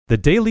The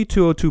Daily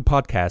 202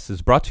 podcast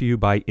is brought to you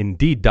by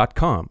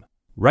Indeed.com.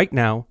 Right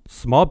now,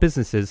 small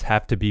businesses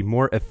have to be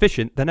more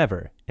efficient than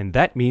ever, and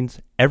that means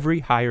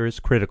every hire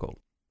is critical.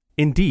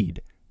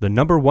 Indeed, the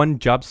 #1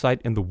 job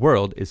site in the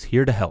world, is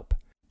here to help.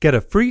 Get a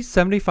free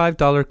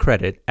 $75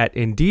 credit at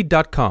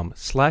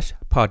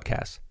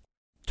Indeed.com/podcast.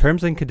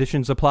 Terms and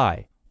conditions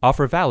apply.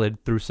 Offer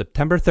valid through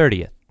September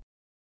 30th.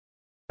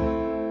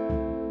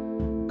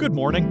 Good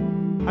morning.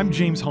 I'm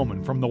James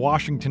Hohman from The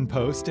Washington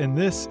Post, and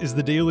this is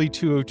the Daily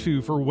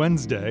 202 for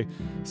Wednesday,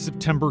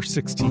 September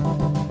 16th.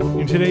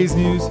 In today's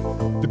news,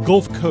 the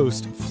Gulf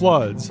Coast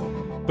floods,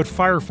 but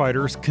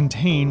firefighters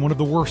contain one of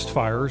the worst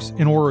fires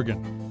in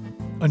Oregon.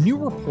 A new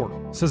report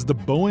says the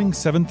Boeing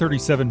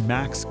 737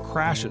 MAX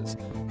crashes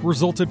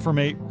resulted from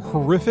a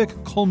horrific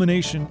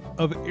culmination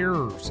of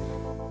errors.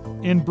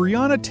 And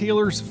Breonna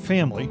Taylor's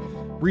family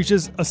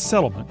reaches a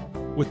settlement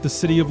with the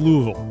city of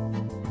Louisville.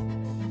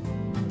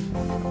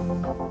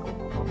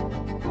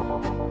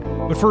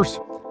 But first,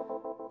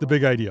 the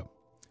big idea.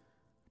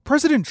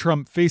 President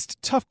Trump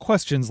faced tough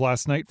questions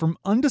last night from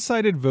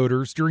undecided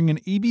voters during an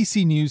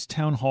ABC News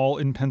town hall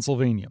in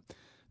Pennsylvania.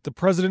 The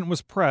president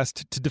was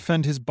pressed to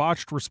defend his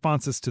botched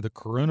responses to the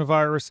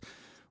coronavirus,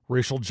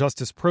 racial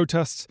justice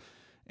protests,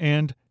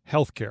 and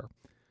healthcare.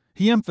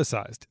 He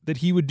emphasized that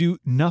he would do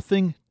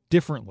nothing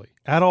differently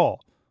at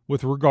all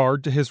with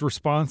regard to his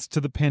response to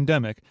the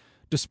pandemic,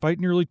 despite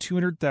nearly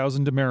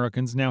 200,000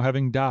 Americans now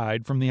having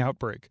died from the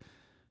outbreak.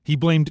 He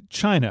blamed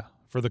China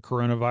for the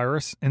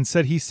coronavirus and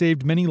said he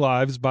saved many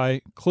lives by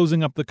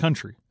closing up the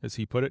country, as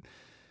he put it.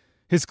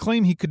 His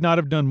claim he could not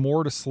have done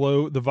more to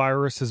slow the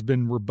virus has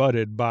been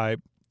rebutted by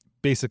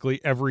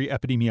basically every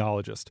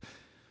epidemiologist.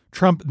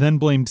 Trump then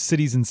blamed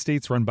cities and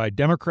states run by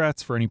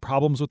Democrats for any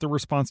problems with the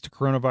response to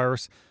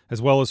coronavirus, as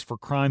well as for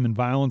crime and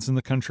violence in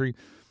the country.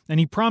 And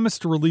he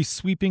promised to release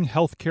sweeping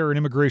health care and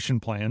immigration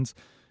plans,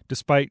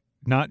 despite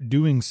not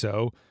doing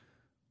so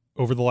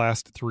over the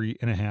last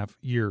 3.5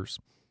 years.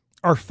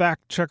 Our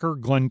fact checker,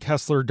 Glenn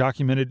Kessler,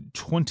 documented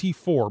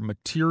 24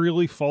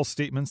 materially false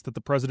statements that the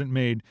president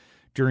made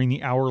during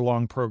the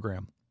hour-long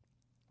program.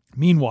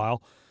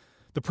 Meanwhile,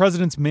 the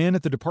president's man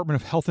at the Department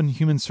of Health and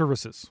Human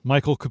Services,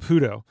 Michael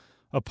Caputo,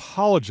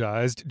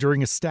 apologized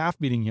during a staff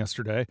meeting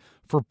yesterday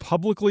for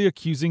publicly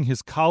accusing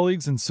his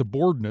colleagues and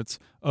subordinates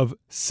of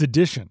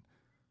sedition.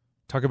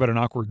 Talk about an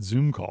awkward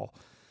Zoom call.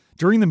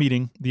 During the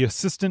meeting, the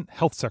assistant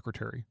health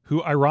secretary,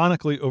 who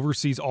ironically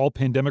oversees all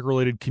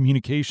pandemic-related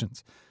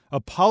communications,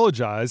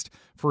 apologized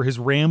for his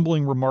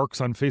rambling remarks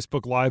on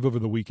Facebook Live over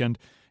the weekend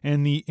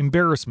and the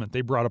embarrassment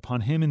they brought upon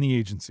him and the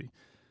agency.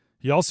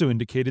 He also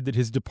indicated that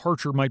his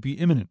departure might be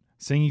imminent,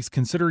 saying he's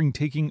considering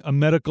taking a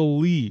medical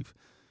leave.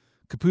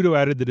 Caputo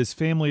added that his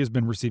family has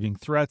been receiving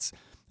threats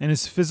and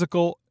his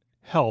physical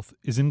health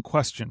is in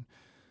question.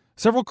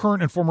 Several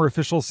current and former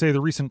officials say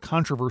the recent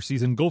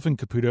controversies engulfing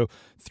Caputo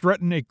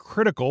threaten a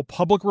critical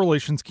public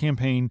relations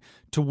campaign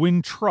to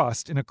win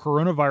trust in a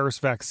coronavirus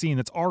vaccine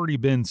that's already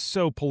been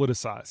so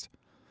politicized.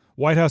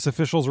 White House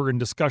officials are in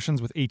discussions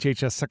with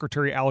HHS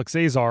Secretary Alex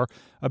Azar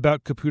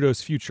about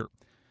Caputo's future.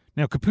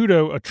 Now,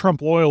 Caputo, a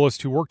Trump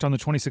loyalist who worked on the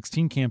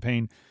 2016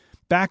 campaign,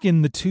 back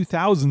in the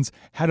 2000s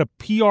had a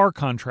PR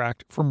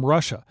contract from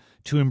Russia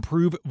to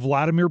improve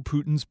Vladimir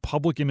Putin's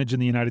public image in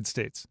the United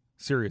States.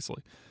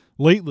 Seriously.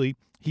 Lately,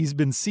 he's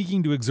been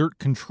seeking to exert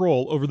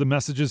control over the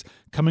messages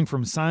coming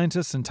from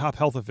scientists and top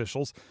health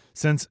officials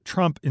since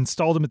Trump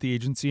installed him at the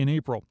agency in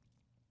April.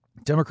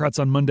 Democrats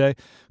on Monday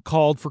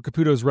called for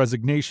Caputo's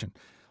resignation.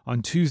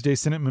 On Tuesday,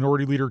 Senate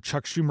Minority Leader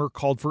Chuck Schumer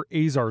called for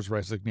Azar's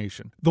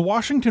resignation. The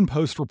Washington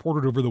Post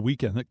reported over the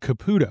weekend that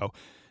Caputo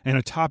and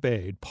a top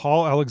aide,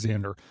 Paul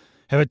Alexander,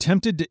 have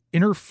attempted to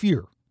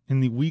interfere in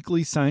the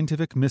weekly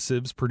scientific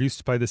missives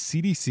produced by the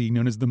CDC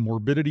known as the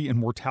Morbidity and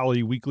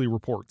Mortality Weekly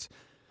Reports.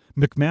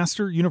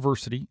 McMaster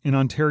University in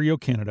Ontario,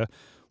 Canada,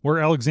 where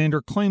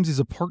Alexander claims he's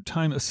a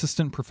part-time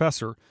assistant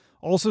professor,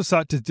 also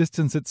sought to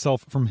distance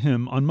itself from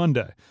him on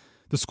Monday.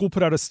 The school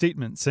put out a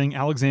statement saying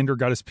Alexander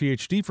got his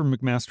PhD from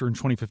McMaster in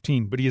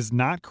 2015, but he is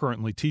not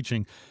currently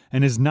teaching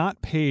and is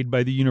not paid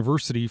by the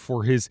university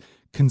for his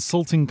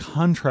consulting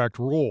contract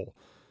role.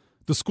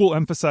 The school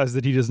emphasized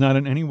that he does not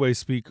in any way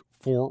speak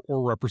for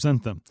or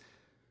represent them.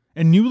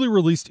 And newly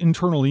released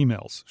internal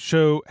emails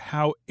show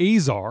how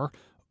Azar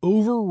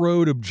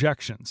overrode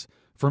objections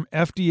from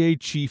FDA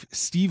Chief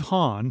Steve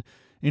Hahn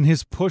in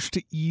his push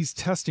to ease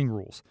testing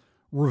rules,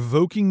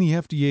 revoking the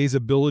FDA's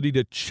ability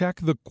to check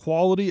the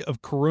quality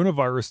of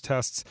coronavirus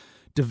tests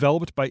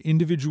developed by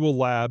individual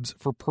labs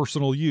for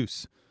personal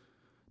use.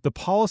 The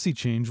policy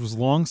change was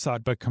long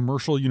sought by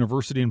commercial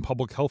university and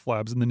public health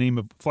labs in the name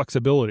of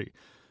flexibility,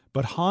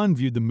 but Hahn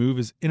viewed the move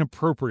as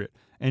inappropriate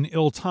and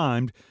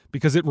ill-timed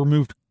because it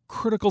removed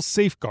critical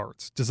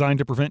safeguards designed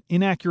to prevent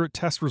inaccurate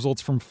test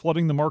results from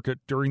flooding the market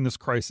during this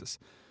crisis.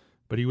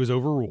 But he was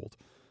overruled.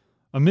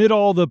 Amid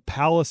all the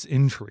palace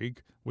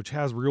intrigue, which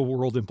has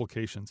real-world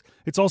implications,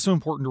 it's also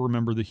important to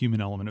remember the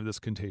human element of this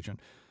contagion.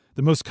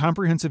 The most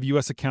comprehensive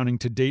U.S. accounting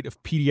to date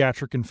of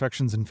pediatric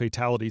infections and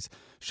fatalities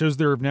shows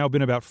there have now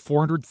been about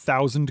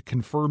 400,000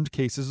 confirmed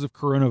cases of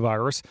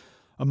coronavirus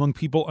among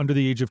people under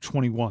the age of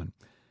 21.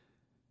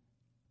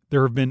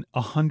 There have been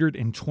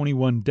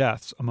 121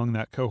 deaths among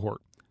that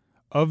cohort.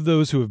 Of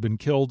those who have been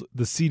killed,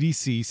 the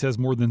CDC says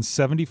more than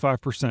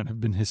 75%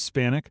 have been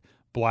Hispanic,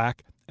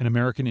 Black, and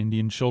American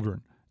Indian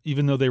children,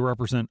 even though they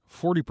represent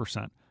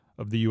 40%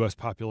 of the U.S.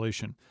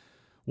 population.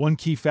 One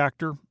key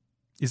factor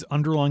is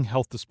underlying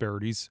health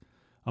disparities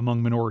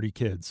among minority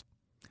kids.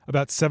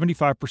 About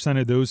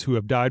 75% of those who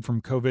have died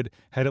from COVID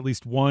had at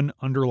least one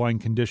underlying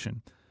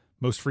condition.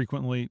 Most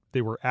frequently,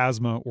 they were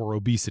asthma or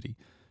obesity,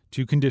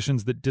 two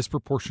conditions that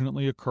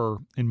disproportionately occur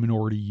in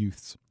minority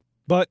youths.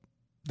 But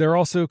there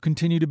also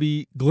continue to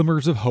be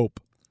glimmers of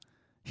hope.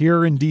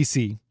 Here in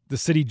D.C., the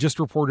city just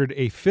reported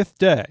a fifth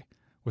day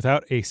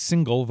without a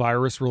single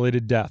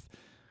virus-related death.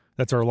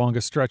 That's our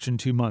longest stretch in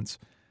 2 months.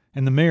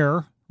 And the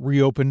mayor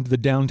reopened the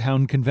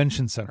downtown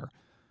convention center,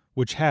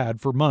 which had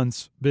for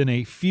months been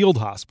a field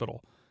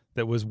hospital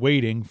that was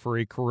waiting for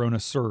a corona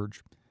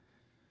surge.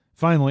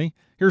 Finally,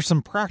 here's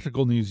some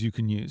practical news you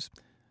can use.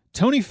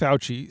 Tony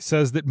Fauci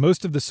says that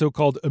most of the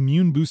so-called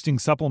immune-boosting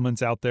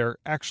supplements out there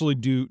actually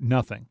do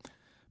nothing.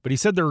 But he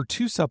said there are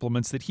 2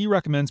 supplements that he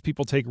recommends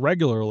people take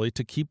regularly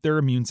to keep their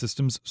immune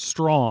systems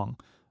strong,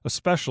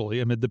 especially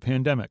amid the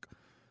pandemic.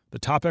 The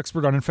top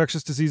expert on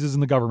infectious diseases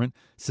in the government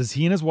says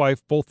he and his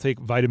wife both take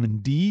vitamin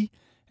D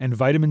and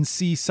vitamin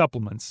C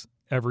supplements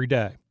every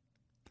day.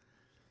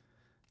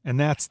 And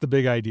that's the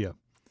big idea.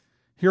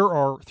 Here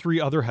are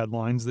 3 other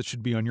headlines that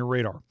should be on your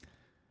radar.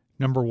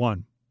 Number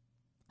 1.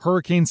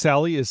 Hurricane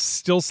Sally is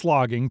still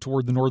slogging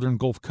toward the northern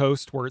Gulf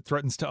Coast, where it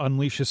threatens to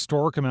unleash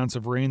historic amounts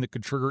of rain that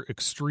could trigger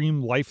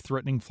extreme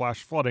life-threatening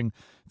flash flooding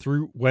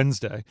through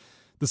Wednesday.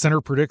 The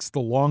center predicts the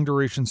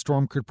long-duration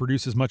storm could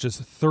produce as much as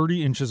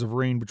 30 inches of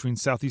rain between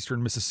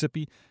southeastern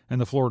Mississippi and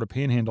the Florida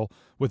Panhandle,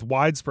 with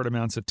widespread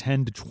amounts of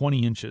 10 to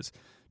 20 inches.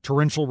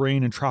 Torrential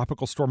rain and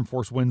tropical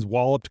storm-force winds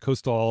walloped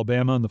coastal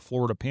Alabama and the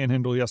Florida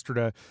Panhandle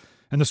yesterday,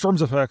 and the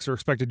storm's effects are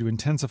expected to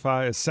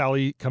intensify as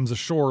Sally comes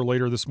ashore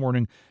later this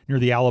morning near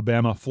the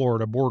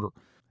Alabama-Florida border.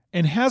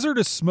 And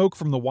hazardous smoke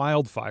from the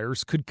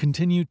wildfires could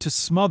continue to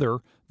smother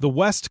the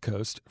West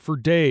Coast for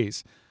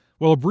days.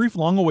 While a brief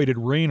long-awaited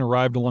rain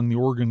arrived along the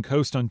Oregon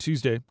coast on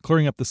Tuesday,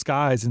 clearing up the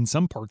skies in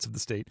some parts of the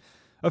state,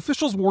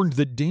 officials warned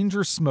that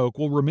dangerous smoke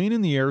will remain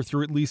in the air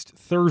through at least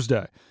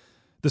Thursday.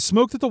 The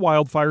smoke that the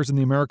wildfires in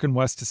the American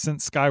West has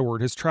sent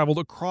skyward has traveled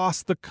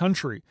across the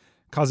country,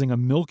 causing a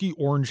milky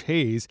orange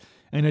haze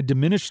and a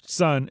diminished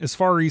sun as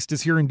far east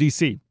as here in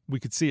D.C. We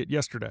could see it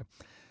yesterday.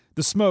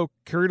 The smoke,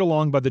 carried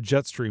along by the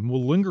jet stream,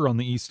 will linger on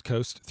the East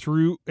Coast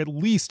through at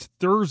least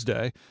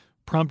Thursday,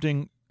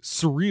 prompting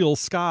surreal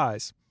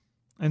skies.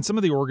 And some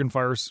of the Oregon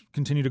fires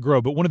continue to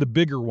grow, but one of the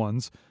bigger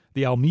ones,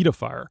 the Alameda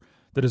fire,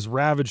 that has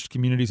ravaged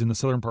communities in the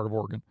southern part of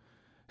Oregon,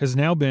 has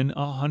now been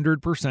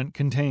 100%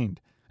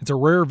 contained. It's a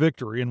rare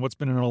victory in what's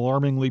been an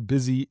alarmingly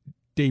busy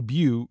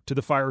debut to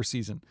the fire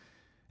season.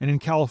 And in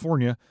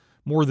California,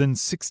 more than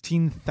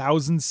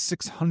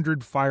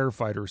 16,600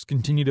 firefighters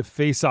continue to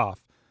face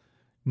off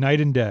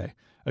night and day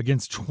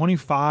against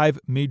 25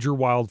 major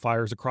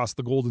wildfires across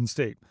the Golden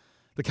State.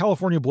 The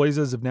California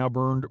blazes have now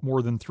burned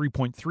more than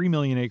 3.3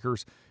 million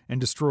acres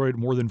and destroyed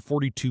more than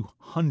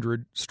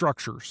 4,200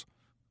 structures.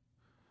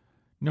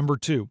 Number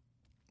 2.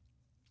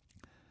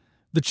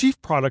 The chief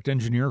product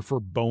engineer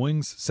for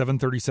Boeing's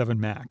 737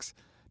 MAX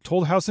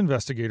told House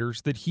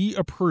investigators that he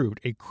approved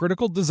a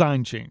critical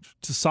design change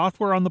to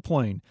software on the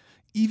plane,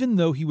 even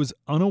though he was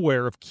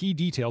unaware of key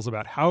details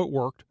about how it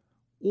worked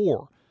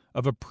or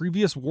of a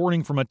previous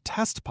warning from a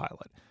test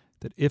pilot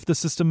that if the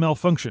system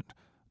malfunctioned,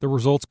 the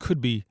results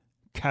could be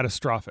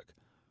catastrophic.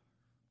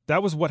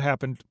 That was what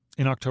happened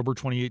in October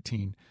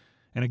 2018,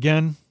 and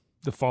again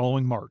the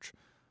following March,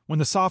 when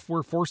the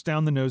software forced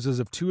down the noses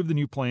of 2 of the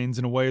new planes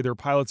in a way their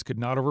pilots could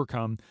not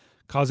overcome,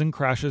 causing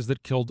crashes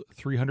that killed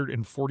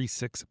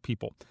 346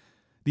 people.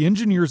 The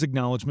engineer's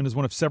acknowledgement is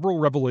one of several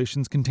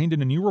revelations contained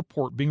in a new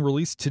report being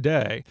released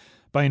today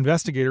by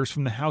investigators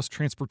from the House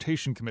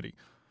Transportation Committee.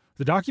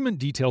 The document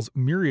details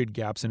myriad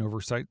gaps in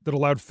oversight that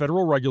allowed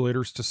federal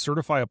regulators to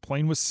certify a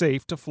plane was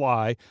safe to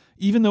fly,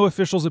 even though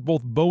officials at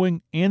both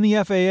Boeing and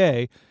the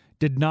FAA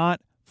did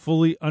not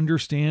fully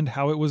understand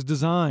how it was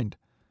designed.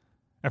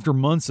 After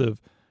months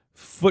of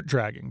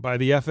foot-dragging by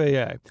the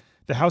FAA,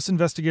 the House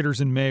investigators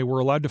in May were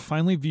allowed to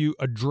finally view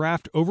a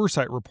draft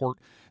oversight report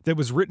that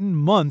was written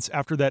months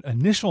after that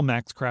initial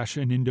MAX crash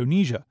in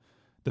Indonesia.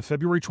 The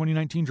February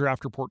 2019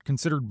 draft report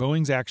considered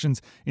Boeing's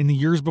actions in the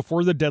years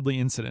before the deadly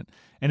incident,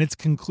 and its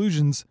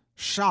conclusions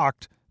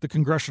shocked the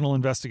congressional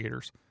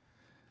investigators.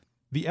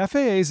 The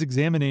FAA's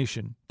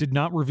examination did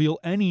not reveal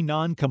any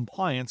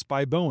non-compliance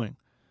by Boeing,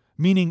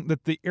 meaning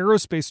that the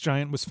aerospace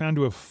giant was found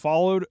to have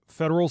followed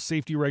federal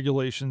safety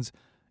regulations,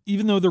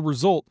 even though the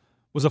result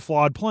was a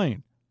flawed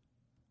plane.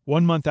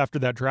 1 month after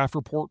that draft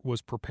report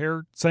was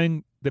prepared,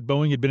 saying that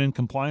Boeing had been in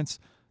compliance,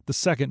 the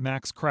second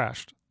MAX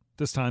crashed,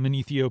 this time in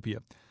Ethiopia.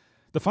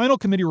 The final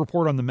committee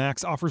report on the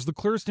MAX offers the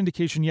clearest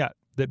indication yet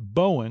that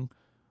Boeing,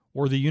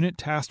 or the unit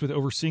tasked with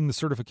overseeing the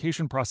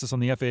certification process on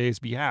the FAA's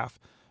behalf,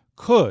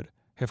 could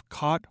have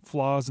caught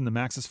flaws in the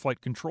MAX's flight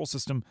control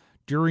system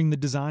during the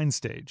design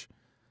stage.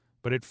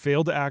 But it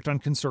failed to act on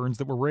concerns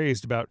that were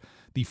raised about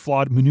the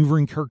flawed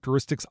maneuvering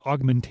characteristics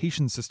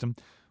augmentation system,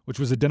 which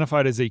was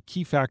identified as a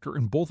key factor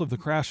in both of the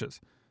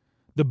crashes.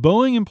 The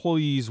Boeing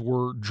employees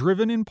were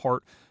driven in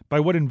part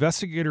by what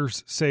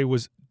investigators say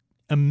was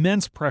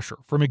immense pressure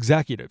from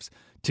executives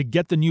to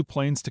get the new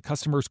planes to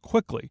customers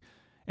quickly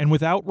and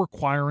without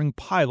requiring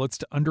pilots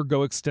to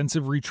undergo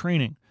extensive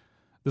retraining.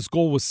 This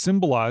goal was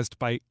symbolized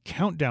by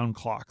countdown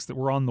clocks that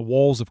were on the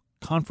walls of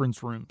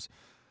conference rooms.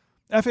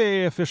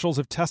 FAA officials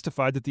have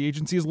testified that the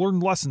agency has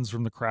learned lessons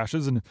from the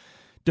crashes and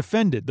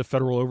defended the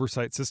federal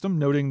oversight system,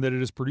 noting that it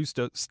has produced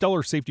a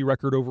stellar safety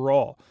record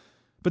overall.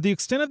 But the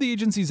extent of the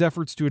agency's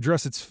efforts to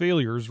address its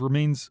failures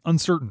remains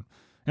uncertain,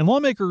 and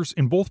lawmakers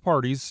in both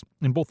parties,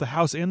 in both the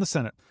House and the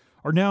Senate,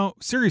 are now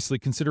seriously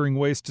considering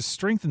ways to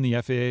strengthen the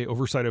FAA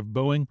oversight of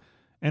Boeing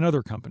and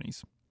other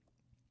companies.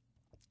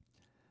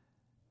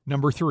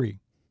 Number 3.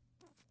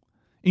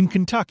 In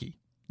Kentucky,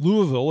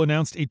 Louisville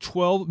announced a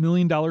 $12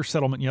 million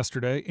settlement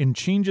yesterday in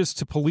changes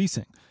to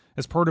policing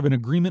as part of an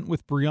agreement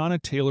with Breonna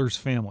Taylor's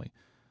family.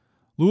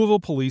 Louisville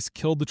police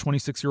killed the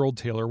 26-year-old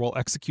Taylor while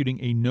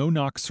executing a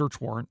no-knock search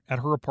warrant at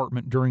her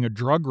apartment during a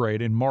drug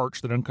raid in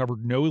March that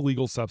uncovered no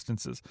illegal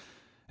substances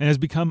and has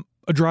become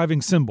a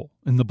driving symbol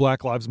in the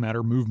Black Lives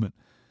Matter movement.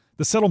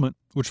 The settlement,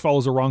 which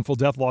follows a wrongful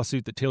death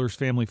lawsuit that Taylor's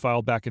family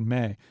filed back in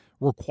May,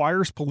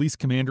 requires police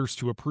commanders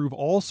to approve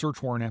all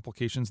search warrant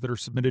applications that are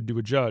submitted to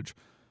a judge.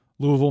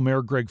 Louisville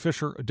Mayor Greg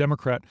Fisher, a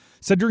Democrat,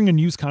 said during a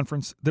news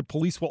conference that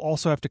police will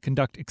also have to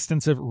conduct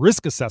extensive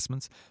risk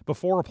assessments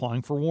before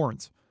applying for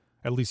warrants.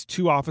 At least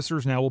 2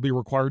 officers now will be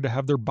required to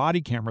have their body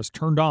cameras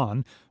turned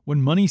on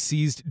when money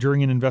seized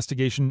during an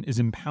investigation is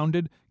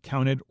impounded,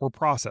 counted, or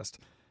processed.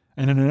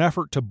 And in an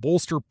effort to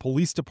bolster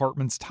police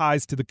departments'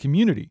 ties to the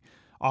community,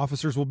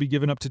 officers will be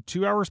given up to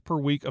 2 hours per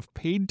week of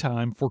paid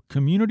time for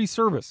community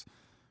service.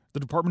 The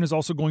department is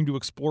also going to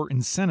explore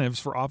incentives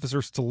for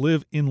officers to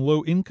live in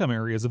low-income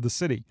areas of the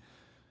city.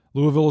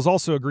 Louisville has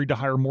also agreed to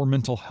hire more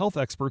mental health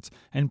experts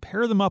and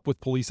pair them up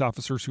with police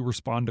officers who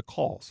respond to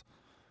calls.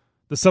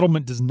 The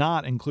settlement does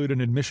not include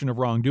an admission of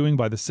wrongdoing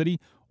by the city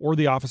or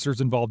the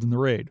officers involved in the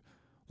raid.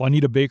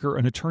 Juanita Baker,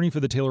 an attorney for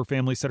the Taylor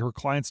family, said her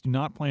clients do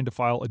not plan to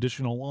file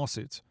additional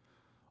lawsuits.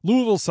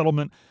 Louisville's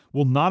settlement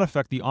will not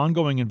affect the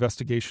ongoing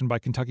investigation by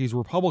Kentucky's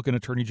Republican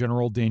Attorney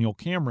General Daniel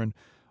Cameron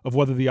of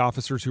whether the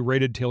officers who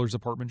raided Taylor's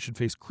apartment should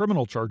face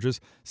criminal charges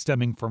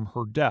stemming from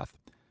her death.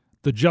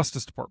 The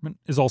Justice Department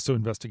is also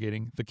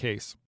investigating the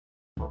case.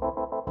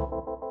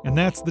 And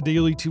that's the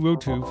Daily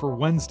 202 for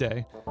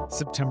Wednesday,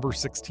 September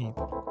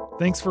 16th.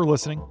 Thanks for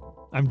listening.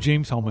 I'm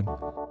James Hellman.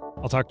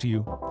 I'll talk to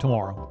you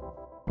tomorrow.